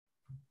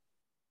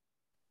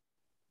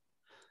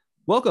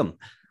Welcome.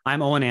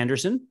 I'm Owen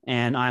Anderson,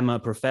 and I'm a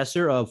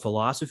professor of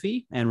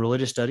philosophy and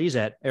religious studies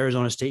at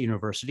Arizona State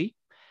University.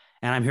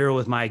 And I'm here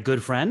with my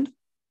good friend,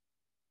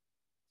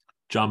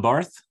 John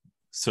Barth,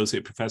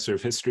 Associate Professor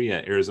of History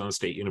at Arizona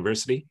State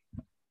University.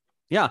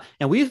 Yeah,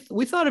 and we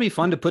thought it'd be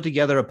fun to put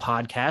together a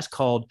podcast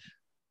called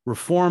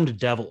Reformed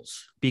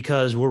Devils,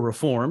 because we're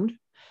Reformed,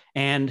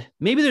 and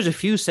maybe there's a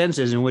few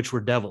senses in which we're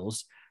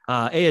devils.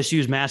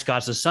 ASU's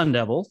mascot's the Sun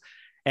Devil,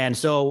 and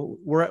so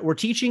we're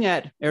teaching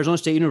at Arizona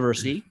State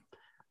University.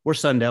 We're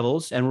Sun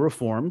Devils and we're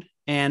Reformed,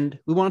 and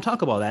we want to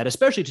talk about that.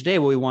 Especially today,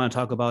 what we want to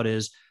talk about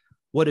is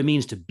what it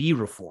means to be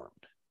Reformed.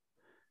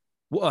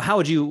 How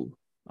would you,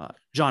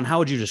 John? How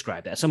would you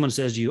describe that? Someone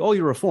says to you, "Oh,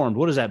 you're Reformed."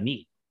 What does that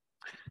mean?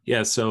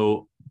 Yeah,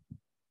 so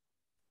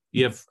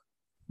you have,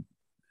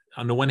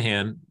 on the one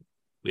hand,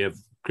 we have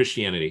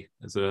Christianity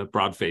as a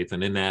broad faith,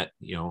 and in that,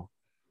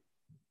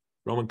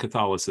 Roman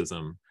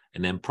Catholicism,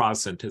 and then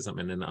Protestantism,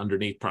 and then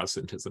underneath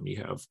Protestantism,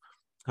 you have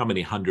how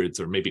many hundreds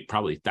or maybe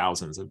probably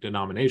thousands of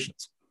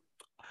denominations.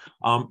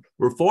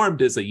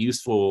 Reformed is a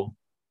useful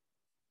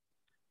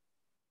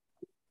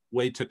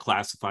way to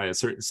classify a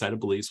certain set of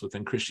beliefs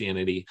within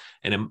Christianity.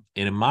 And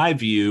in my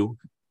view,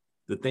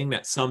 the thing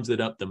that sums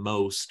it up the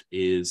most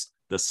is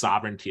the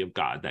sovereignty of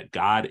God, that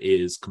God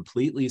is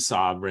completely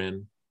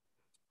sovereign,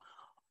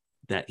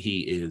 that he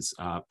is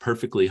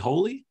perfectly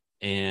holy,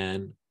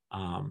 and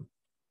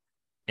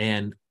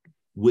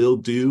will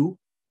do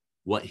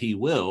what he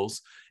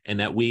wills, and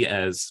that we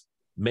as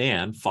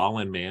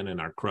fallen man in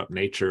our corrupt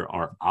nature,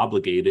 are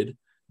obligated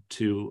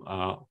to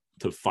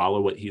follow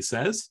what he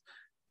says.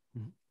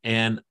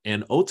 And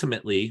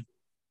ultimately,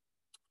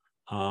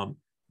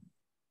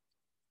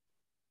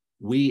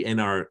 we in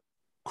our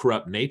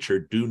corrupt nature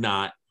do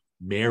not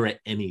merit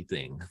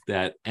anything.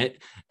 That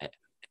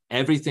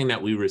everything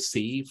that we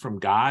receive from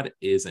God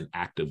is an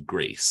act of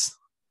grace.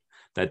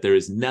 That there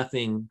is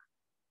nothing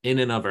in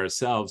and of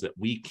ourselves that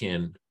we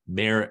can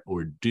merit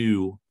or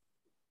do.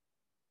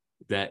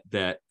 That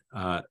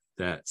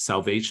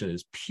salvation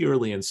is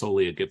purely and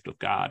solely a gift of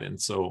God. And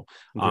so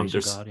Grace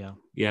of God,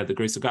 yeah, the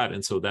grace of God.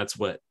 And so that's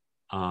what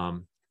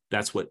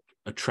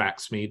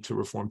attracts me to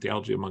Reformed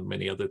theology, among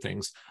many other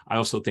things. I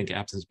also think it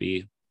happens to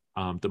be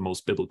the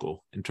most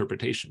biblical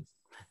interpretation.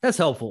 That's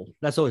helpful.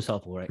 That's always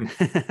helpful, right?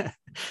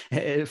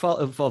 It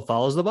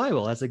follows the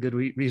Bible. That's a good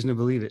reason to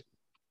believe it.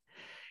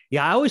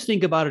 Yeah, I always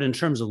think about it in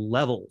terms of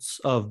levels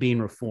of being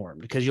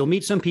Reformed, because you'll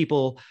meet some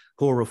people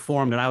who are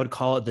Reformed, and I would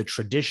call it the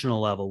traditional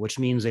level, which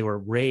means they were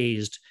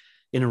raised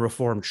in a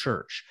Reformed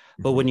church.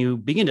 But when you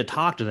begin to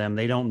talk to them,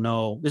 they don't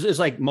know. It's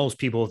like most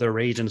people, if they're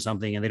raised in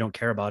something and they don't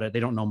care about it,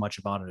 they don't know much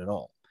about it at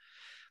all.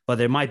 But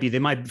they might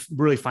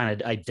really find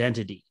an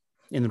identity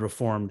in the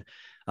Reformed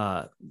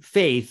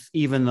faith,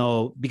 even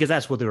though, because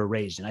that's what they were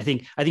raised in. I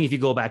think if you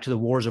go back to the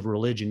wars of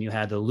religion, you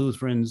had the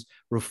Lutherans,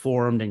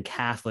 Reformed, and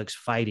Catholics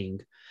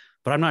fighting.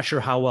 But I'm not sure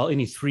how well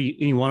any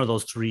one of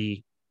those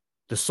three,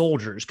 the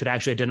soldiers, could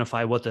actually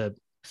identify what the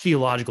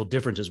theological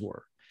differences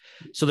were.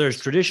 So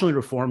there's traditionally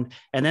Reformed,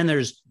 and then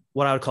there's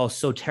what I would call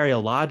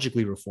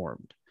soteriologically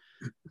Reformed,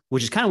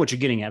 which is kind of what you're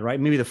getting at, right?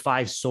 Maybe the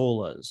five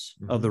solas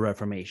of the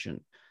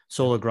Reformation: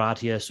 sola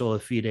gratia, sola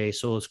fide,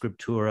 sola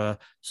scriptura,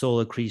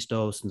 sola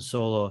Christos, and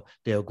sola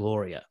Deo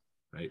gloria.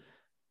 Right.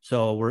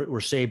 So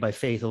we're saved by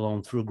faith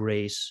alone, through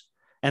grace,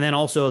 and then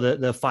also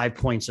the 5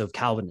 points of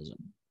Calvinism.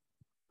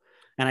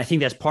 And I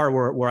think that's part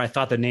where I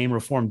thought the name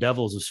Reformed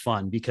Devils was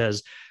fun,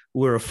 because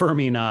we're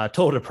affirming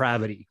total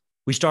depravity.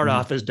 We start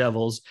off as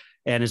devils,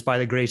 and it's by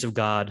the grace of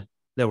God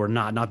that we're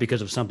not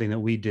because of something that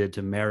we did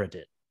to merit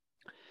it.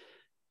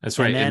 That's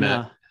right.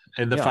 And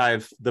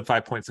the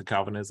 5 points of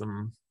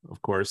Calvinism,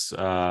 of course,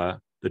 the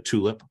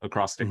tulip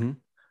acrostic: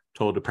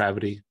 total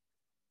depravity,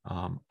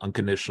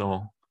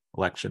 unconditional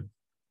election,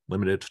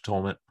 limited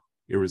atonement,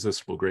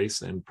 irresistible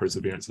grace, and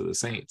perseverance of the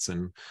saints.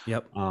 And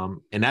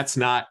and that's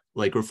not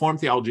like Reformed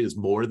theology is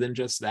more than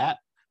just that,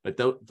 but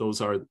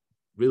those are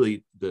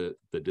really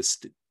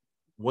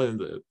one of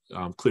the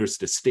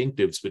clearest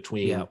distinctives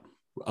between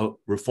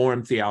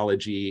Reformed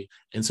theology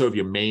and sort of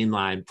your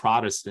mainline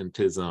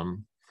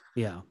Protestantism.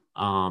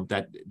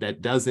 That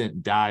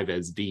doesn't dive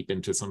as deep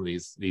into some of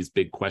these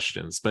big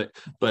questions, but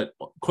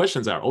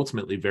questions are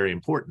ultimately very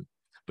important,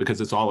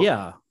 because it's all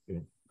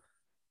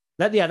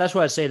that's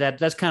why I say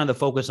that's kind of the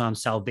focus on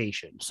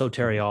salvation,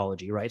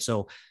 soteriology, right?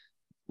 So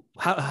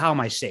how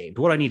am I saved?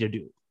 What do I need to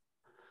do?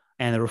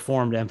 And the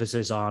Reformed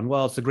emphasis on,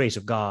 well, it's the grace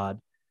of God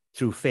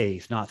through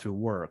faith, not through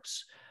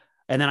works.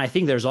 And then I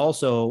think there's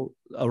also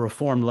a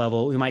Reformed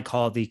level. We might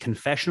call it the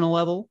confessional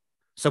level.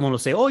 Someone will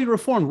say, "Oh, you're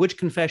Reformed. Which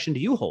confession do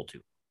you hold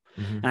to?"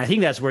 And I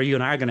think that's where you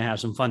and I are going to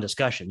have some fun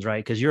discussions,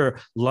 right? Because you're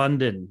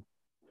London,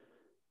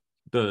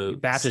 the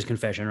Baptist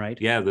confession, right?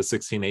 Yeah, the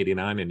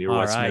 1689, and you're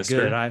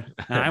Westminster. All right, good.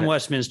 I'm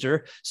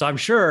Westminster. So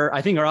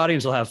I think our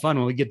audience will have fun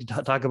when we get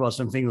to talk about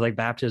some things like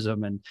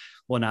baptism and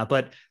whatnot.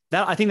 But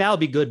I think that'll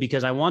be good,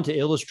 because I want to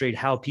illustrate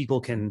how people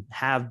can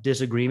have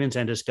disagreements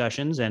and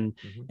discussions and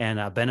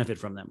benefit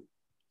from them.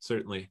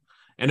 Certainly.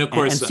 And of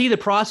course, and see the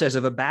process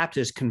of a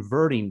Baptist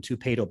converting to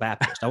Paedo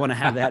Baptist. I want to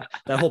have that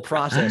whole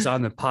process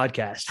on the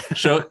podcast.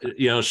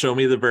 show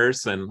me the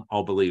verse and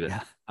I'll believe it.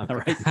 Yeah. All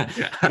right.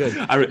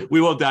 Good.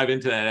 We won't dive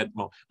into that at the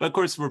moment. But of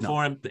course,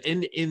 Reform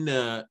in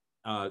the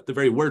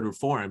very word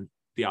Reform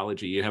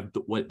theology, you have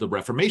the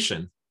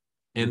Reformation,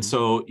 and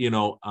so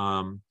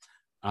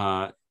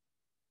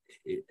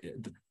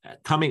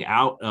coming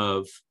out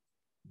of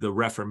the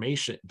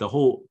Reformation, the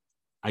whole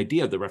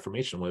idea of the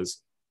Reformation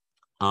was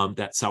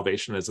that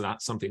salvation is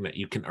not something that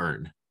you can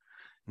earn,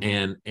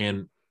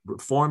 and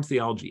Reformed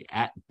theology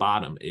at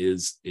bottom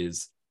is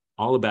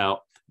all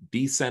about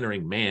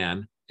decentering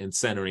man and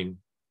centering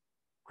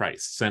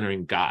Christ,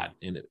 centering God,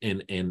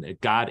 and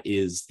God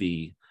is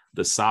the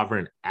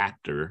sovereign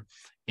actor,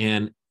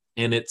 and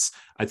it's,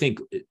 I think,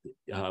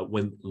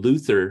 when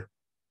Luther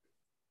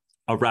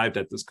arrived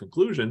at this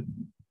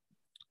conclusion,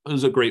 it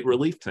was a great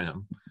relief to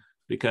him,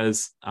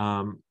 because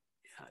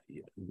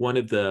one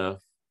of the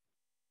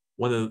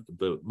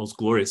most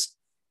glorious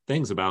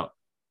things about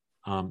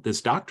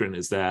this doctrine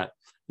is that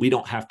we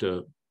don't have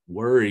to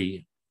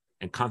worry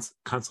and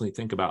constantly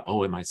think about,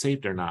 oh, am I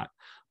saved or not?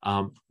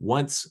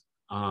 Once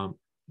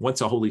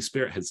the Holy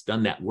Spirit has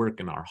done that work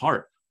in our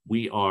heart,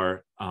 we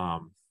are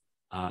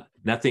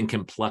nothing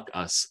can pluck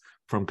us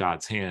from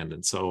God's hand.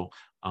 And so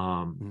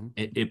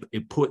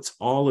it puts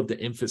all of the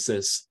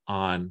emphasis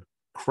on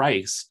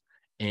Christ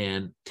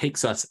and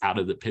takes us out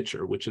of the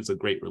picture, which is a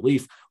great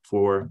relief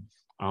for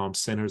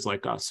sinners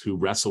like us who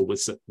wrestle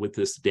with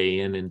this day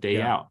in and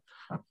day out.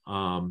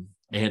 And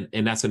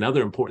that's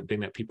another important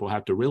thing that people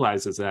have to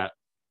realize, is that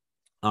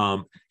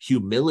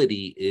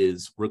humility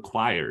is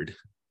required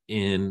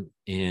in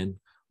the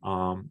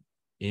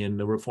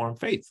Reformed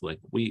faith. Like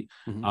we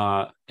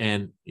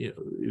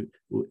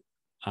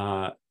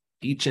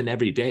each and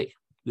every day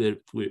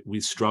that we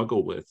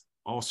struggle with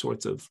all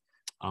sorts of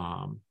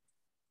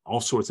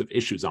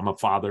issues. I'm a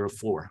father of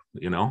 4,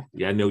 I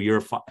know you're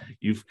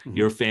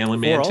a family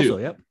man too.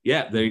 Also,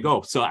 Yeah, there you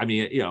go. So I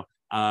mean,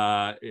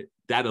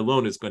 that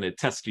alone is going to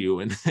test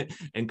you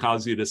and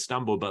cause you to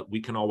stumble, but we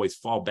can always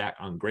fall back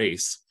on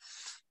grace.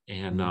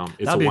 And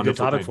it's that'd be a good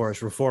topic thing for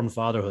us: Reformed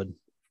fatherhood.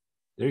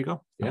 There you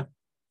go.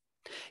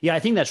 Yeah, I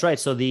think that's right.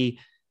 So the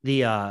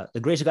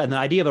grace of God and the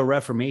idea of a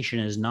reformation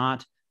is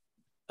not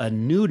a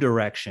new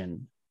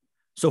direction.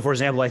 So, for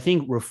example, I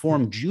think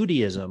Reformed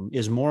Judaism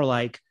is more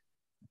like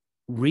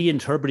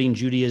reinterpreting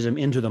Judaism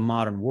into the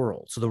modern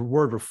world. So the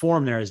word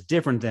reform there is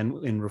different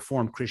than in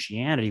Reformed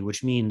Christianity,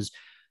 which means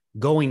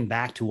going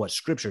back to what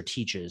Scripture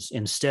teaches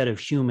instead of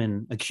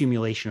human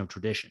accumulation of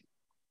tradition.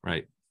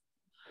 Right.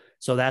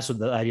 So that's what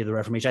the idea of the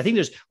Reformation. I think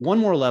there's one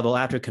more level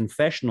after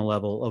confessional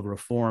level of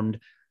Reformed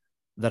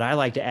that I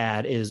like to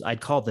add is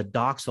I'd call it the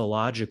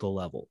doxological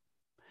level,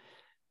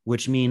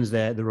 which means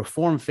that the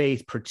Reformed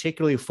faith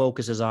particularly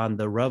focuses on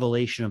the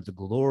revelation of the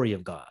glory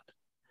of God,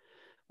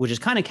 which is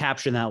kind of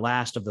captured in that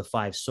last of the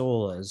 5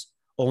 solas,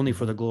 only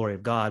for the glory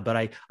of God. But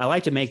I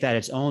like to make that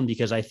its own,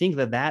 because I think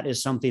that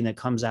is something that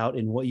comes out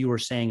in what you were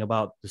saying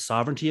about the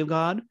sovereignty of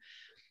God.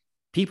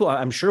 People,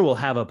 I'm sure, will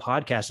have a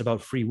podcast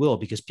about free will,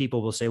 because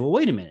people will say, well,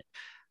 wait a minute.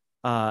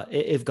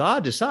 If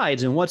God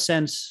decides, in what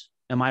sense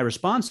am I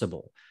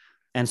responsible?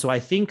 And so I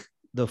think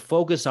the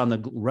focus on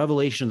the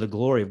revelation of the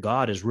glory of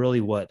God is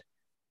really what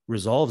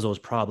resolves those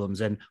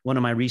problems. And one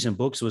of my recent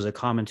books was a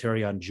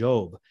commentary on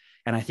Job.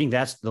 And I think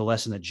that's the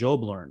lesson that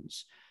Job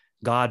learns.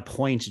 God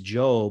points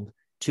Job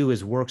to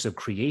his works of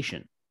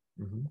creation.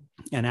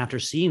 And after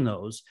seeing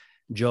those,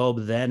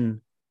 Job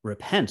then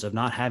repents of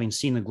not having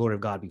seen the glory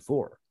of God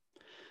before.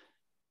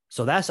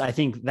 So I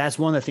think that's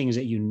one of the things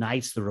that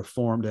unites the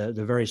Reformed,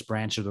 the various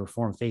branches of the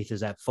Reformed faith, is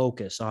that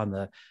focus on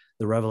the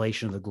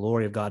revelation of the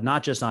glory of God,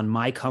 not just on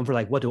my comfort,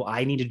 like what do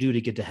I need to do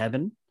to get to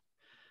heaven,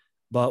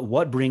 but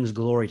what brings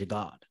glory to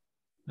God.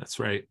 That's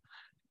right.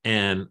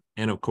 And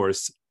of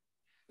course,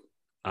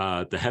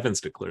 the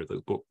heavens declare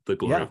the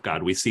glory of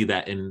God. We see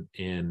that in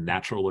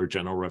natural or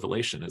general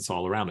revelation. It's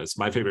all around us.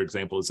 My favorite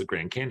example is the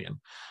Grand Canyon.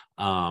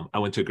 I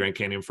went to Grand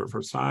Canyon for the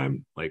first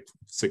time like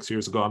 6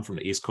 years ago. I'm from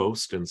the East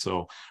Coast, and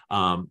so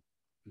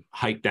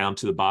hiked down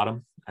to the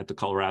bottom at the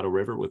Colorado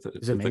River with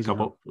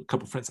a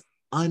couple friends.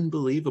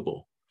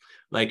 Unbelievable.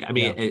 Like, I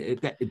mean,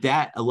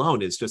 that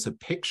alone is just a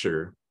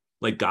picture.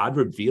 Like, God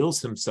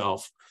reveals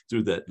himself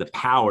through the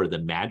power, the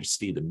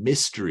majesty, the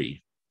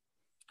mystery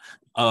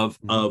of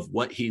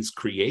what he's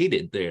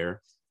created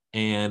there.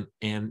 And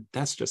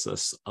that's just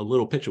a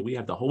little picture. We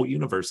have the whole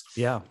universe,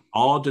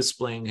 all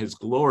displaying his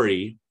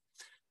glory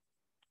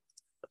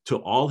to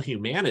all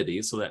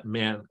humanity, so that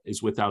man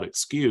is without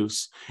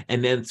excuse.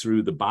 And then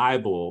through the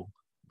Bible,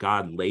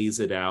 God lays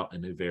it out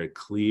in a very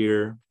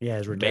clear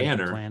his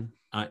redemptive manner. Plan.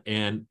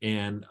 And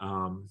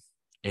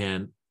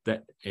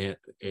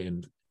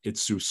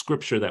it's through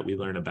Scripture that we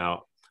learn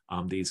about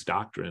these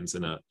doctrines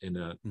in a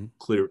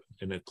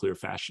clear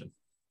fashion.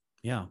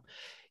 Yeah,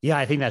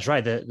 I think that's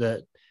right.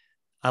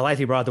 I like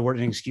you brought the word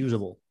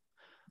inexcusable.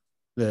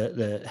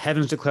 The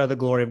heavens declare the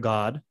glory of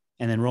God,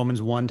 and then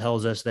Romans 1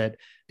 tells us that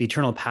the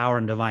eternal power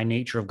and divine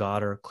nature of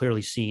God are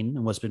clearly seen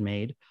in what's been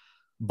made.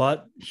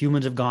 but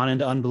humans have gone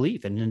into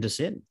unbelief and into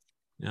sin.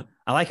 Yeah.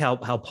 I like how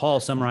Paul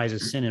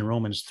summarizes sin in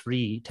Romans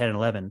 3:10 and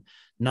 11.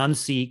 None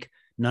seek,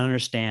 none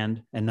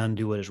understand, and none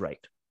do what is right.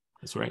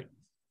 That's right.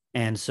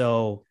 And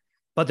so,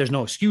 but there's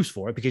no excuse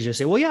for it, because you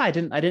say, well, yeah, I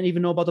didn't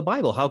even know about the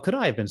Bible. How could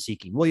I have been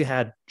seeking? Well, you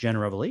had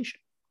general revelation.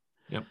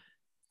 Yep.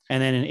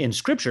 And then in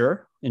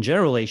scripture, in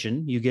general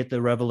revelation, you get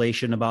the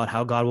revelation about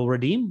how God will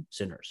redeem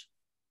sinners.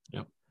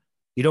 Yep.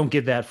 You don't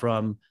get that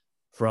from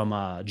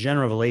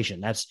general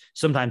revelation.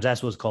 Sometimes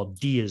that's what's called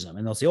deism.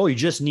 And they'll say, oh, you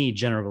just need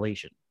general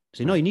revelation.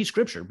 So, no, you need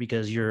scripture,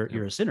 because you're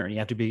a sinner, and you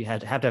have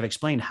to have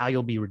explained how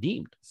you'll be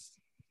redeemed.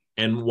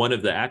 And one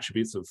of the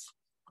attributes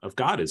of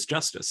God is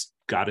justice.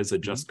 God is a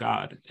just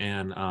God.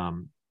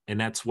 And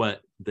that's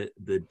what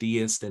the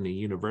deist and the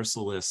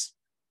universalist,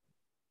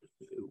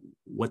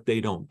 what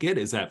they don't get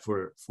is that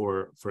for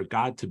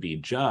God to be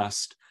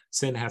just,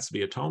 sin has to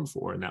be atoned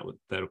for. And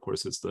that of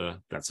course that's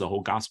the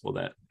whole gospel,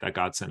 that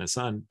God sent his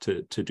son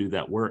to do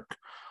that work.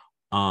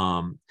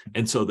 And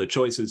so the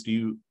choice is,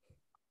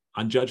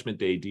 on Judgment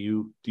Day, do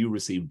you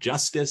receive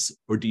justice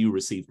or do you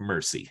receive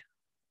mercy?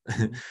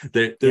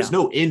 There's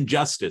no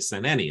injustice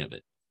in any of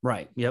it.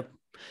 Right. Yep.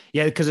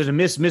 Yeah, because there's a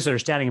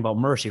misunderstanding about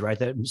mercy, right?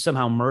 That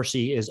somehow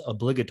mercy is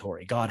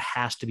obligatory. God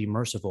has to be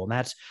merciful.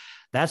 And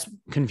that's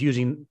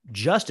confusing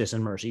justice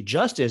and mercy.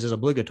 Justice is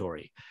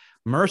obligatory.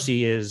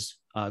 Mercy is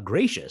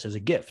gracious, as a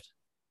gift.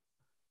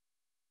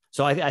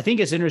 So I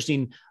think it's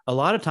interesting. A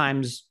lot of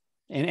times,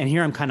 and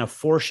here I'm kind of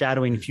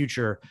foreshadowing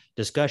future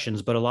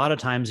discussions, but a lot of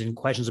times in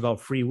questions about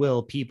free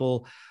will,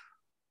 people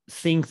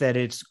think that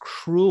it's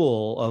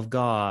cruel of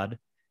God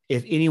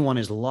if anyone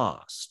is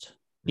lost,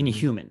 any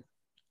human,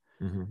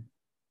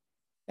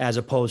 as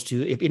opposed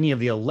to if any of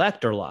the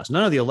elect are lost.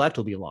 None of the elect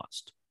will be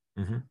lost.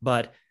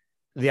 But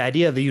the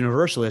idea of the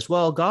universalist,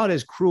 well, God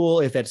is cruel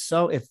if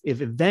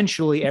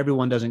eventually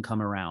everyone doesn't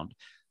come around.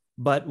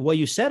 But what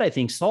you said, I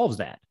think, solves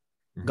that.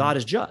 God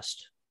is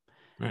just.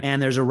 Right.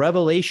 And there's a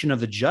revelation of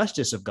the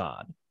justice of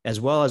God, as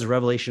well as a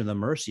revelation of the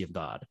mercy of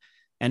God.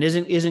 And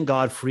isn't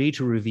God free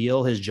to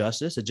reveal his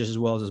justice just as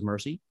well as his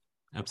mercy?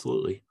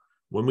 Absolutely.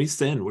 When we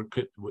sin,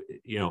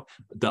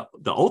 the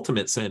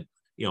ultimate sin,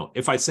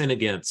 if I sin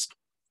against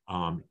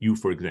you,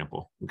 for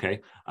example, okay,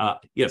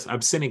 yes,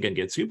 I'm sinning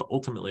against you, but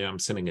ultimately I'm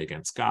sinning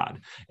against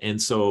God.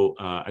 And so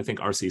I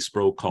think R.C.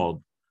 Sproul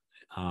called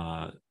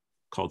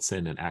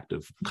sin an act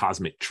of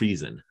cosmic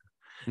treason.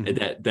 And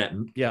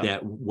that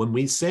when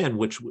we sin,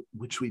 which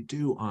we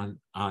do on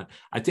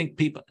I think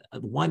people,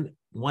 one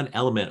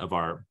element of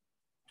our,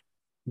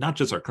 not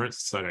just our current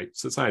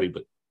society,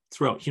 but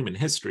throughout human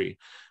history,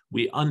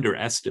 we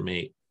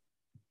underestimate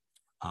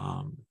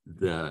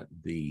the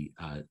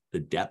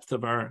depth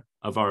of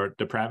our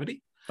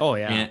depravity. Oh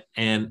yeah.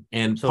 And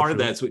so part true. Of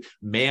that is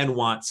man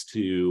wants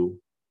to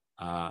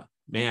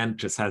man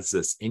just has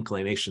this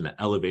inclination to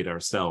elevate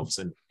ourselves,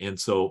 and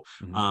so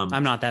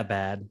I'm not that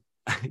bad.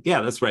 Yeah,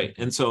 that's right.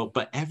 And so,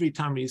 but every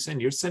time you sin,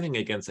 you're sinning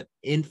against an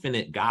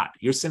infinite God.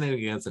 You're sinning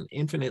against an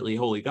infinitely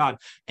holy God.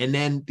 And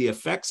then the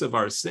effects of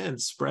our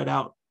sins spread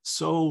out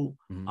so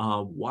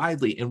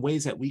widely in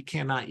ways that we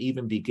cannot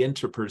even begin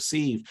to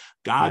perceive.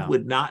 God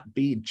would not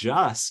be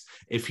just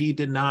if he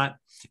did not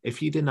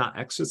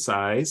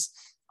exercise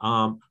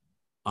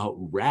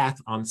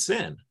wrath on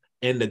sin.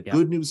 And the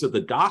good news of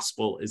the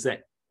gospel is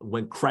that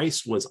when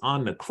Christ was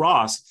on the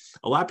cross,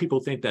 a lot of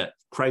people think that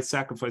Christ's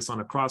sacrifice on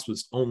the cross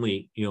was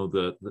only,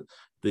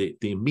 the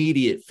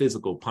immediate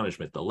physical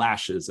punishment, the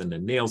lashes and the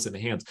nails in the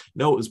hands.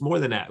 No, it was more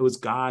than that. It was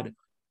God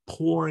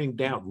pouring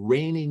down,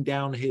 raining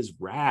down his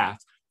wrath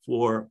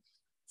for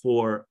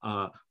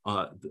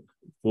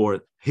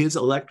his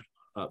elect,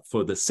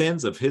 for the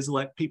sins of his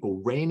elect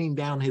people, raining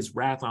down his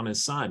wrath on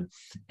his son.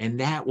 And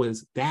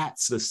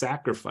that's the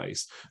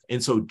sacrifice.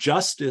 And so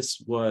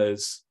justice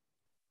was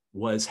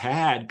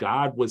had.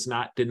 God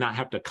did not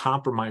have to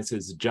compromise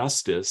his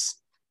justice,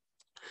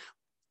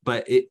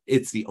 but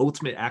it's the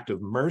ultimate act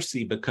of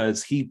mercy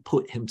because he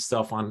put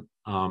himself on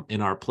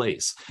in our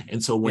place.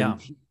 And so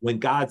when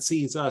God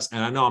sees us,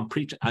 and I know I'm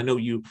preaching, I know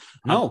you.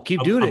 No,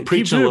 keep doing it.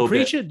 Keep doing it.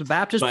 Preach it. The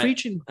Baptist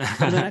preaching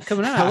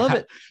coming out. I love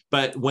it.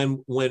 But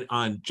when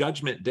on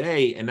Judgment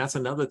Day, and that's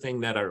another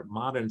thing that our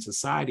modern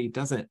society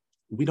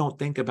we don't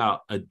think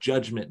about a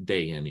Judgment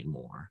Day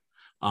anymore.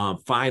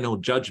 Final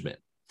judgment.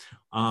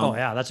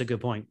 That's a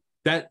good point.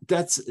 But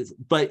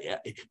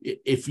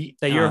if you,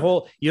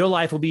 that your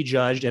life will be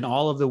judged, and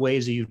all of the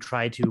ways that you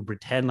try to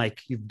pretend like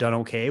you've done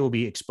okay will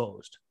be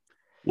exposed.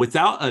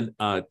 Without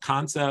a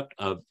concept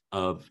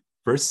of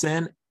first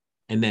sin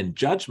and then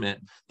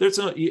judgment,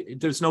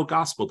 there's no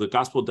gospel. The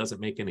gospel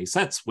doesn't make any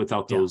sense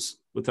without those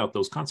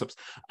concepts.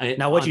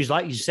 Now, what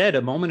you said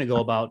a moment ago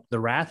about the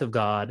wrath of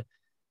God,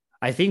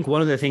 I think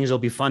one of the things that'll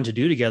be fun to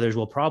do together is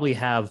we'll probably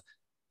have,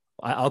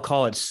 I'll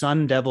call it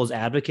Sun Devil's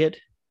Advocate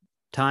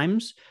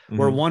times,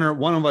 where one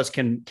of us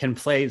can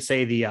play,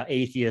 say, the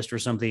atheist or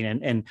something,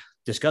 and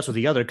discuss with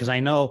the other, because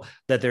I know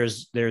that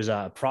there's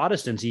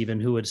Protestants even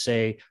who would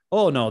say,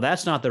 oh no,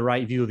 that's not the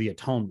right view of the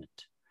atonement.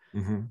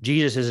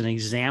 Jesus is an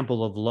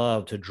example of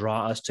love to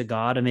draw us to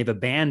God, and they've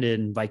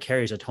abandoned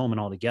vicarious atonement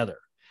altogether.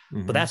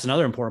 But that's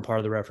another important part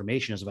of the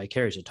Reformation, is the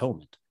vicarious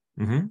atonement.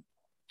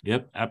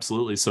 Yep,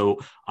 absolutely. So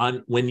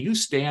when you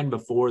stand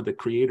before the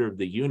creator of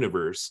the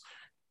universe,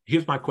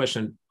 here's my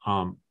question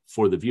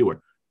for the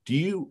viewer. Do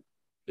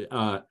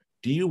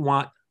you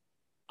want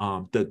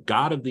the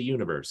God of the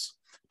universe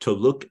to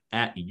look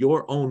at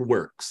your own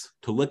works,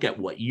 to look at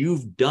what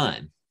you've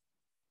done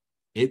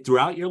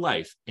throughout your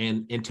life,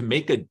 and to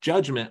make a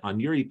judgment on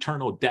your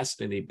eternal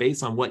destiny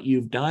based on what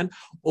you've done?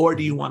 Or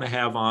do you want to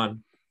have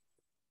on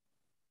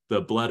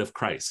the blood of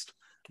Christ?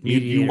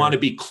 You want to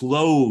be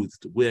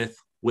clothed with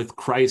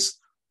Christ's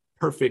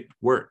perfect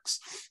works.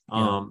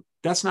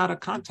 That's not a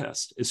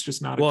contest. It's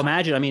just not.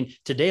 Imagine, I mean,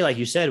 today, like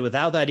you said,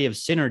 without the idea of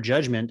sin or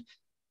judgment,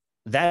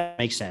 that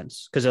makes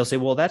sense, because they'll say,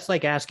 well, that's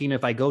like asking,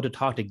 if I go to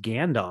talk to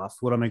Gandalf,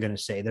 what am I going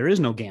to say? There is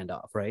no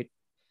Gandalf, right?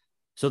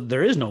 So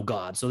there is no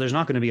God. So there's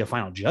not going to be a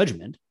final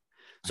judgment.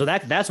 So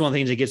that's one of the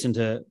things that gets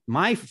into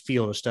my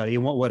field of study,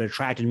 and what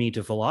attracted me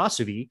to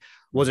philosophy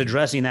was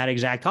addressing that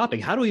exact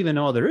topic. How do we even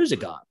know there is a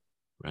God?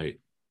 Right.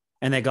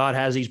 And that God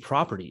has these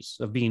properties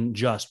of being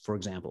just, for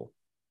example.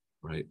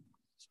 Right.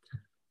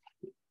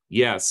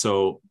 Yeah.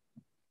 So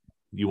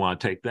you want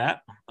to take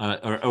that?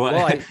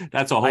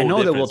 That's a whole. I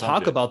know that we'll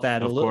talk about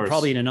that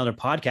probably in another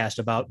podcast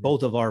about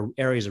both of our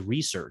areas of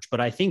research. But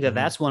I think that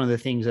that's one of the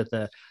things that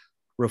the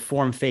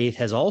Reformed faith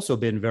has also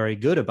been very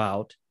good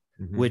about,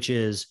 which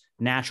is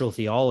natural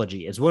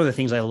theology. It's one of the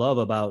things I love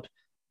about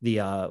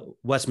the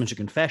Westminster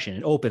Confession.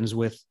 It opens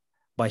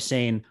by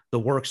saying the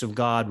works of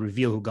God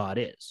reveal who God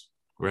is.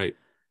 Right.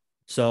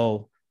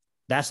 So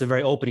that's the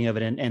very opening of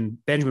it.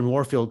 And Benjamin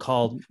Warfield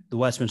called the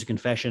Westminster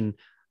Confession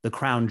the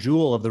crown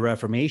jewel of the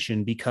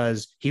Reformation,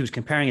 because he was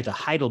comparing it to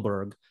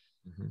Heidelberg,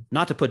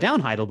 not to put down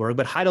Heidelberg,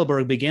 but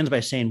Heidelberg begins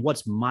by saying,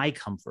 what's my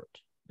comfort?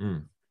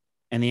 And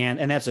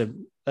that's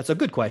a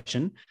good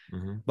question,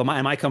 but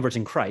my comfort's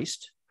in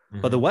Christ.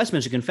 But the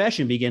Westminster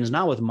Confession begins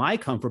not with my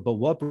comfort, but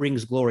what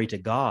brings glory to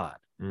God.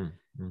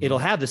 It'll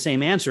have the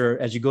same answer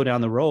as you go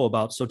down the row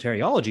about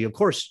soteriology. Of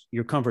course,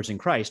 your comfort's in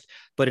Christ,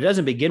 but it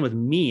doesn't begin with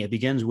me. It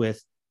begins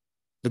with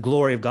the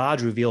glory of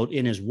God revealed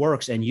in his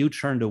works, and you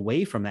turned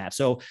away from that.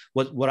 So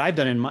what I've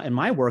done in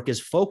my work is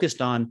focused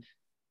on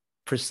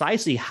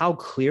precisely how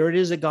clear it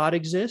is that God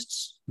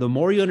exists. The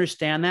more you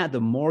understand that,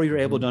 the more you're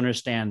able to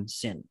understand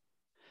sin.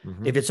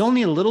 If it's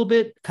only a little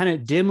bit kind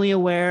of dimly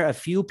aware, a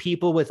few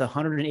people with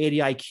 180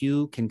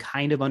 IQ can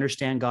kind of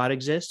understand God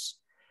exists,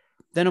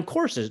 then of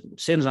course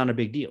sin's not a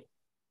big deal.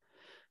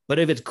 But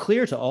if it's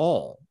clear to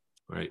all,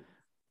 right,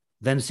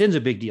 then sin's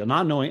a big deal.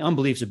 Not knowing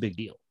unbelief's a big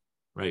deal.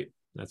 Right.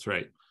 That's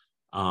right.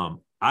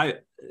 I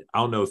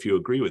don't know if you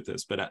agree with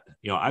this, but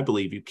I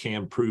believe you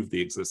can prove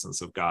the existence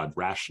of God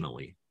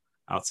rationally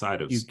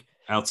outside of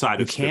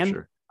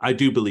Scripture. I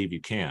do believe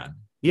you can.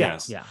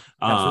 Yes. Yeah.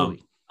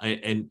 Absolutely.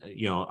 And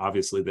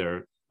obviously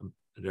there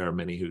are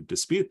many who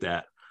dispute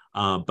that.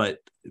 But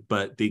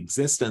the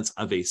existence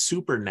of a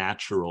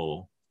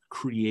supernatural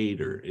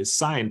creator is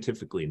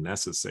scientifically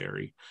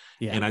necessary.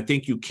 And I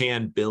think you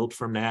can build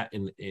from that.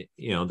 And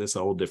this is a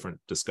whole different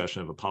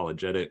discussion of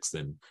apologetics,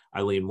 and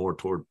I lean more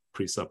toward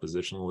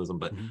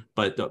presuppositionalism,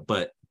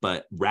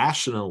 but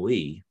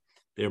rationally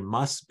there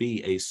must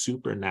be a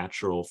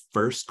supernatural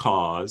first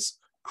cause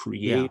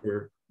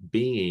creator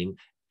being,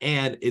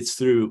 and it's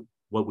through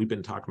what we've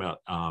been talking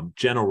about,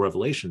 general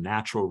revelation,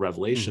 natural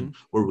revelation,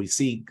 where we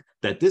see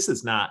that this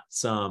is not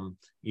some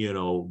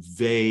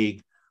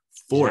vague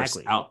force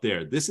out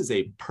there. This is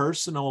a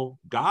personal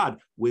God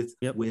with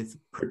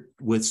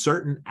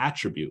certain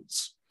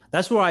attributes.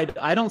 That's where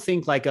I don't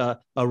think like a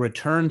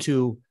return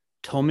to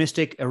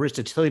Thomistic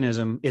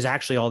Aristotelianism is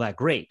actually all that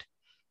great,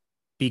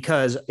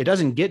 because it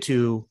doesn't get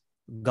to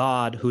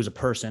God who's a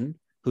person,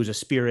 who's a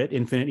spirit,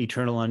 infinite,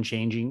 eternal,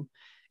 unchanging.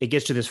 It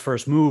gets to this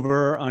first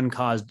mover,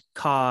 uncaused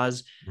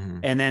cause,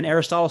 and then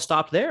Aristotle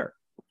stopped there.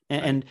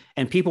 And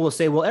people will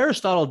say, well,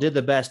 Aristotle did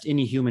the best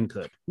any human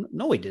could.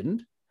 No, he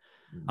didn't.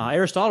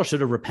 Aristotle should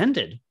have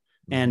repented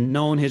and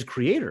known his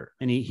creator,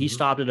 and he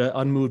stopped at an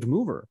unmoved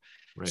mover.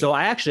 Right. So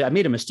I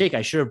made a mistake.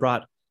 I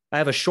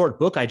have a short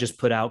book I just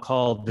put out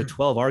called The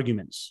 12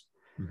 Arguments,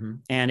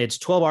 and it's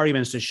 12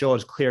 arguments to show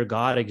as clear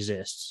God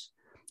exists.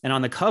 And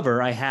on the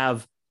cover, I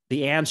have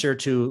the answer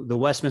to the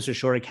Westminster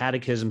Shorter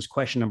Catechism's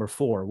question number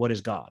 4, what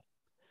is God?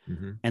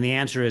 And the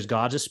answer is,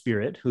 God's a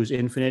spirit who's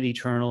infinite,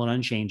 eternal, and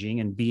unchanging,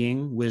 and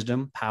being,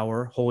 wisdom,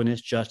 power,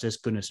 holiness, justice,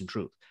 goodness, and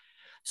truth.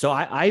 So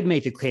I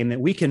make the claim that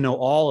we can know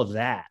all of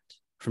that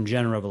from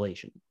general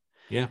revelation.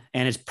 Yeah.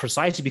 And it's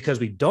precisely because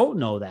we don't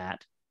know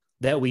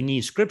that we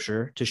need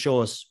Scripture to show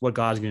us what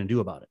God's going to do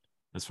about it.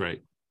 That's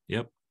right.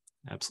 Yep.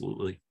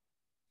 Absolutely.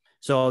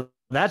 So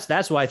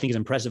that's why I think is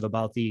impressive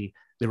about the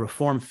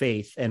Reformed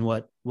faith, and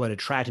what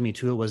attracted me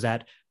to it was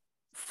that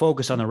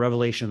focus on the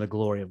revelation of the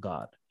glory of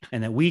God,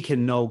 and that we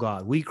can know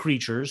God. We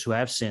creatures who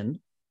have sinned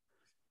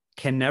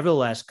can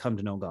nevertheless come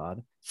to know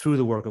God through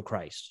the work of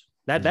Christ.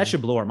 That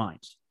should blow our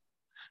minds.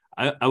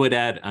 I would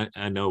add,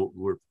 I know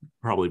we're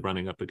probably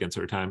running up against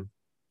our time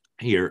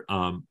here,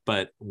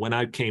 but when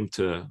I came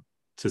to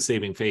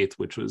saving faith,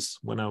 which was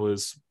when I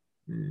was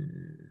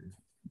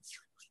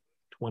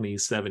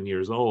 27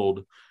 years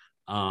old,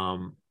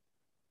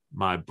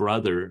 my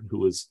brother, who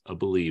was a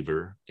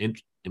believer,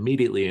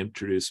 immediately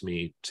introduced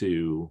me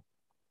to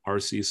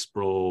R.C.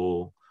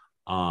 Sproul,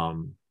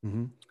 and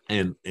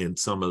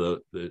some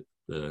of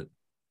the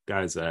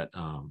guys that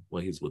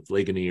he's with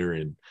Ligonier,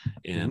 and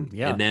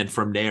then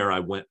from there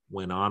I went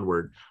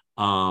onward.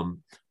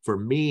 For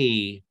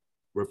me,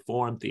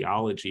 Reformed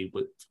theology,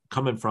 but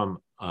coming from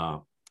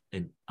an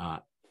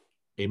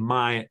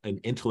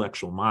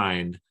intellectual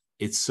mind,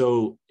 it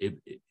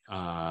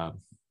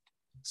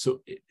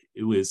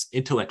was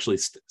intellectually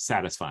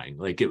satisfying.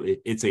 Like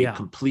it's a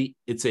complete.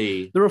 It's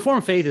a the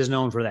Reformed faith is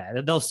known for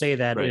that. They'll say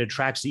that it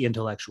attracts the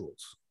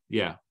intellectuals.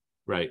 Yeah,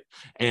 right.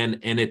 And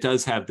it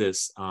does have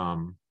this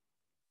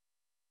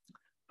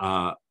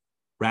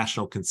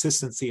rational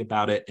consistency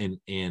about it, and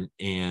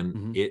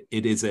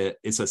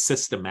it's a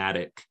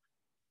systematic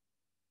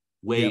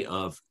way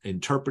of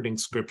interpreting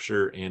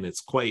scripture, and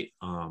it's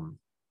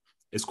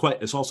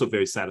also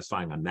very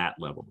satisfying on that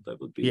level. That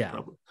would be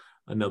probably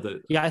another.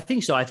 Yeah, I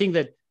think so. I think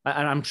that,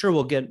 and I'm sure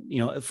we'll get,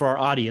 for our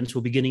audience,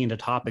 we'll be getting into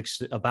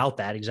topics about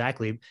that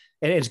exactly.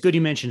 And it's good you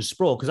mentioned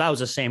Sproul, because I was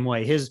the same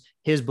way.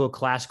 His book,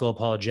 Classical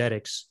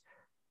Apologetics,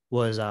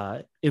 was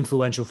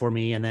influential for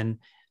me. And then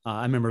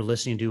I remember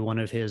listening to one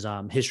of his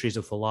histories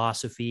of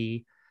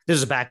philosophy. This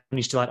is back when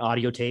he still had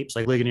audio tapes,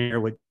 like Ligonier.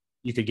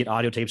 You could get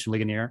audio tapes from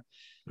Ligonier.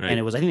 Right. And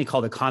it was, I think they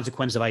called it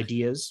Consequence of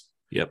Ideas.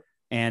 Yep.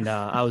 And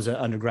I was an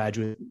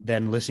undergraduate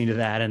then listening to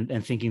that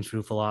and thinking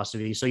through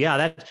philosophy. So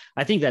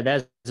I think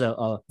that's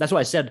why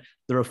I said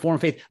the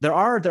Reformed faith. There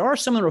are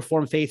some of the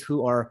Reformed faith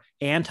who are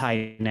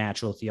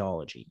anti-natural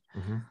theology.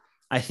 Mm-hmm.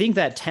 I think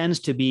that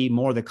tends to be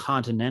more the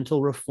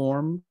continental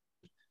Reformed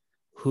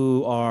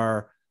who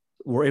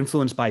were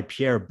influenced by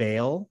Pierre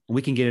Bayle.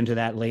 We can get into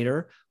that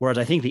later. Whereas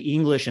I think the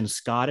English and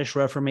Scottish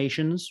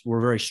Reformations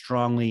were very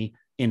strongly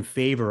in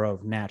favor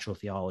of natural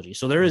theology.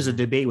 So there is a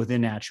debate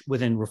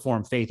within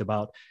Reformed faith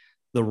about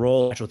the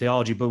role of natural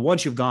theology. But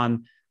once you've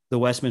gone the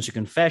Westminster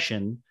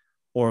Confession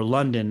or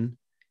London,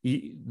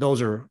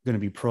 those are going to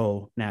be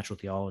pro natural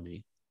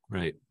theology.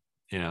 Right.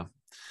 Yeah.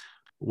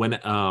 When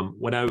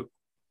I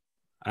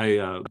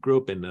grew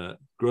up in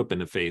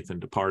the faith and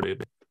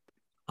departed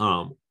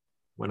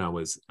when I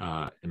was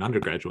an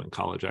undergraduate in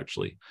college,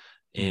 actually.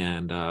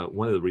 And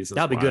one of the reasons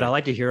that'd be good. I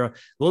like to hear.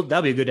 Well,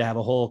 that'd be good to have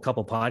a whole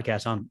couple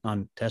podcasts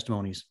on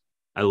testimonies.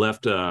 I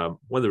left. One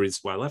of the reasons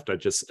why I left, I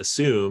just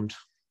assumed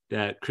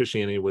that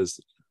Christianity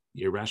was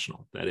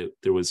irrational. That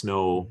there was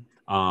no,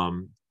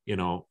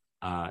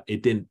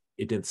 it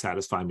didn't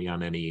satisfy me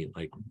on any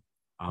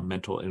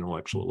mental,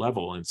 intellectual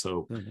level. And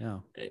so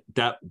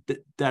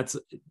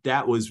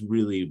that was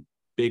really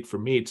big for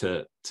me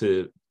to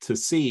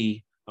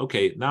see.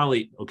 Okay, not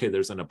only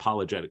there's an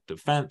apologetic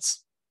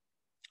defense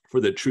for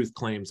the truth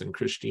claims in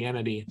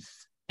Christianity,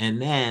 and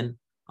then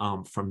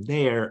from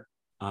there,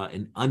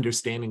 in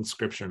understanding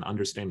scripture and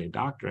understanding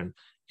doctrine,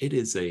 it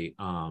is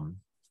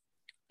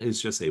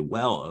just a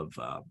well of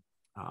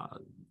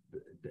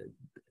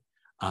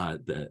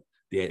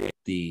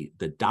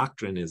the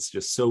doctrine is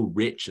just so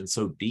rich and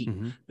so deep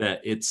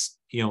that it's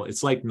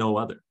like no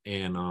other.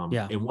 And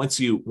and once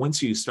you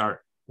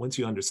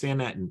understand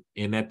that,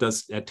 and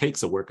that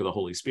takes the work of the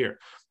Holy Spirit.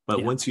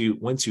 But once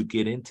you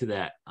get into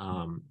that,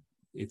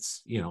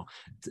 it's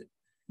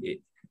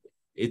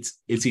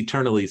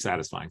eternally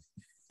satisfying.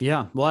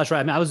 Yeah, well, that's right.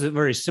 I mean, I was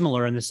very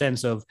similar in the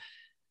sense of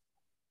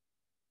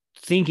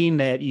thinking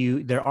that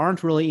there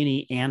aren't really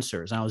any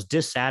answers. And I was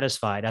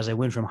dissatisfied as I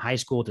went from high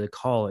school to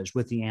college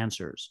with the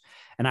answers.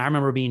 And I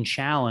remember being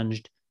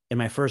challenged in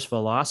my first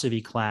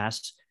philosophy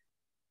class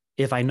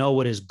if I know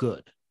what is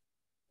good.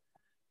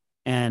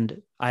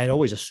 And I had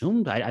always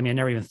assumed, I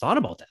never even thought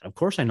about that. Of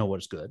course I know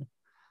what is good.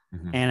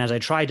 Mm-hmm. And as I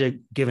tried to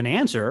give an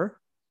answer,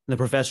 the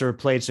professor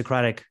played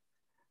Socratic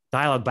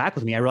dialogue back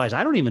with me. I realized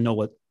I don't even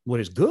know what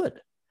is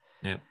good.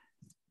 Yeah.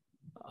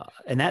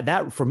 And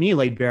that for me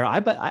laid bare.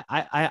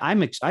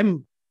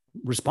 I'm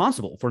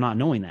responsible for not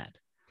knowing that.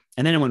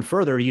 And then it went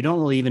further. You don't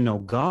really even know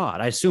God.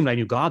 I assumed I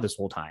knew God this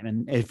whole time.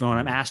 And when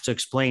I'm asked to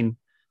explain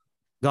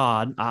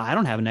God, I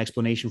don't have an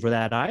explanation for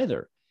that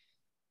either.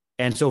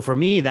 And so for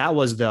me, that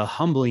was the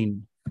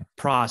humbling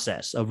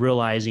process of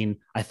realizing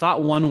I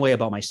thought one way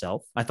about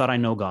myself. I thought I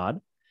know God,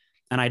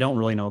 and I don't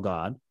really know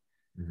God.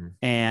 Mm-hmm.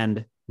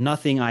 And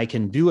nothing I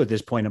can do at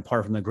this point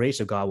apart from the grace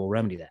of God will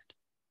remedy that.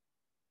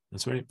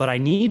 That's right. But I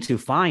need to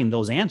find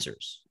those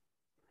answers.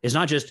 It's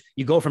not just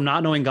you go from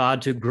not knowing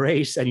God to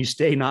grace and you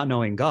stay not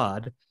knowing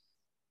God.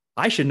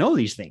 I should know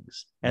these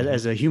things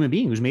as a human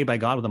being who's made by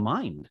God with a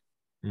mind.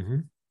 Mm-hmm.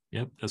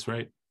 Yep, that's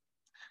right.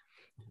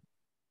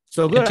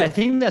 So good. I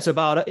think that's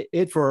about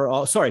it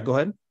for. Sorry, go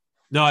ahead.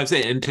 No, I'm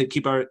saying, and to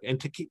keep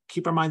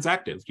our minds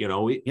active.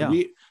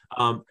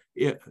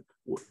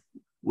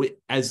 We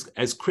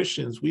as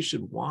Christians, we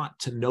should want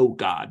to know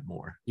God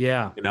more.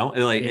 Yeah. And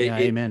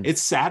amen.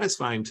 It's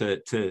satisfying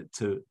to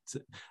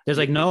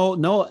there's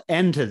no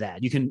end to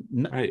that. You can,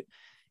 right.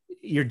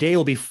 Your day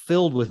will be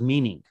filled with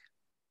meaning.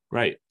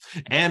 Right.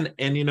 And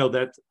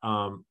that,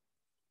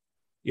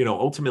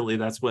 ultimately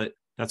that's what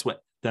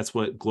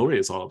what glory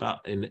is all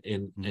about,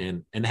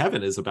 and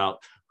heaven is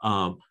about.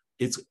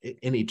 It's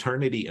an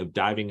eternity of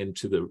diving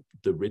into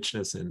the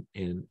richness and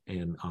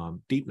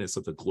deepness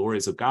of the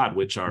glories of God,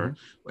 which are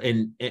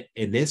in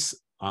this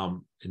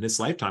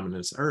lifetime, in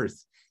this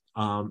earth.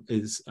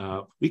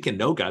 We can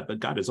know God, but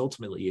God is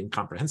ultimately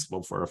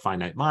incomprehensible for our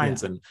finite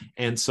minds,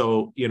 and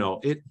so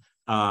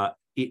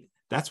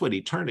that's what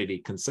eternity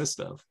consists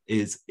of.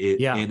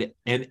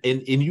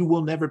 And you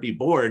will never be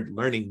bored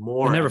learning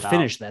more. You'll never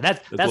finish that.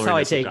 That's how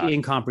I take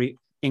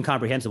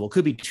incomprehensible.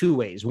 Could be two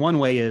ways. One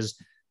way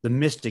is the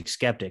mystic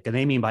skeptic, and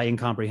they mean by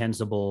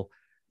incomprehensible,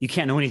 you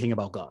can't know anything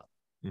about God,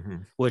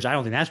 which I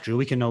don't think that's true.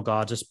 We can know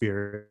God's a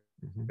spirit.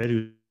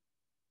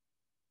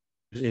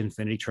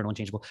 Infinite, eternal,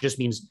 unchangeable. It just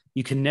means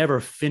you can never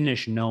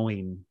finish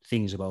knowing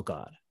things about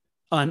God,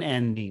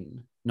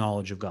 unending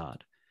knowledge of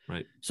God.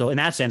 Right. So in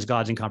that sense,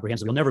 God's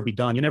incomprehensible. You'll never be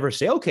done. You never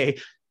say, okay,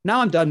 now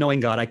I'm done knowing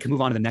God. I can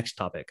move on to the next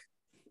topic.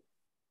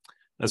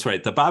 That's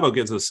right. The Bible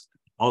gives us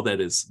all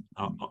that is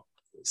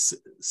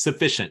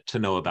sufficient to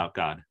know about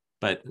God,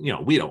 but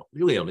we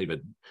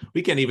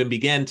can't even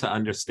begin to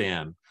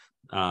understand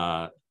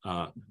the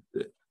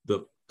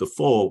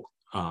full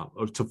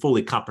or to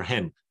fully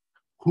comprehend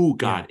who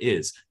God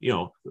is.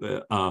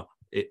 God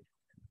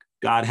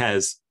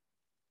has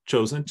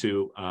chosen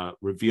to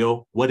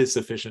reveal what is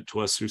sufficient to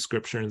us through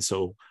Scripture, and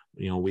so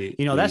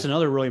that's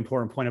another really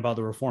important point about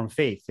the Reformed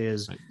faith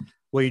is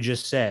what you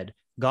just said.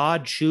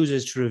 God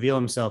chooses to reveal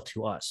Himself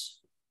to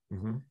us,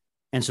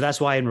 and so that's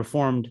why in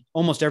Reformed,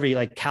 almost every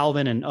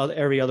Calvin and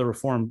every other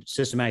Reformed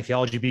systematic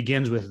theology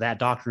begins with that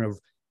doctrine of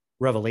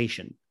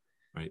revelation.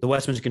 Right. The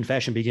Westminster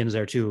Confession begins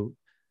there too: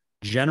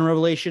 general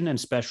revelation and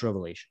special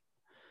revelation.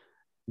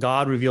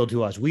 God revealed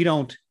to us. We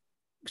don't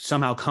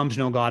somehow come to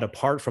know God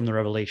apart from the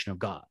revelation of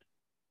God.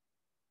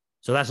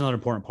 So that's another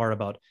important part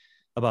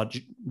about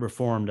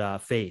Reformed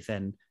faith.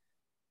 And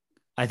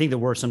I think the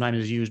word sometimes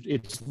is used,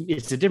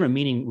 it's a different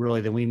meaning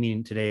really than we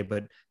mean today,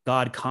 but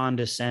God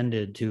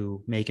condescended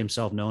to make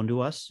Himself known to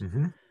us.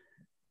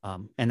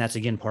 And that's,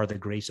 again, part of the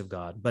grace of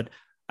God. But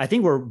I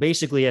think we're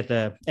basically at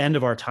the end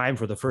of our time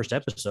for the first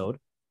episode.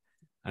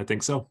 I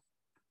think so.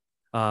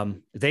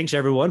 Thanks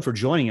everyone for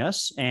joining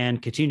us,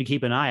 and continue to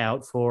keep an eye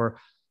out for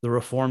the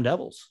Reformed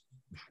Devils.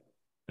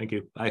 Thank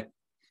you. Bye.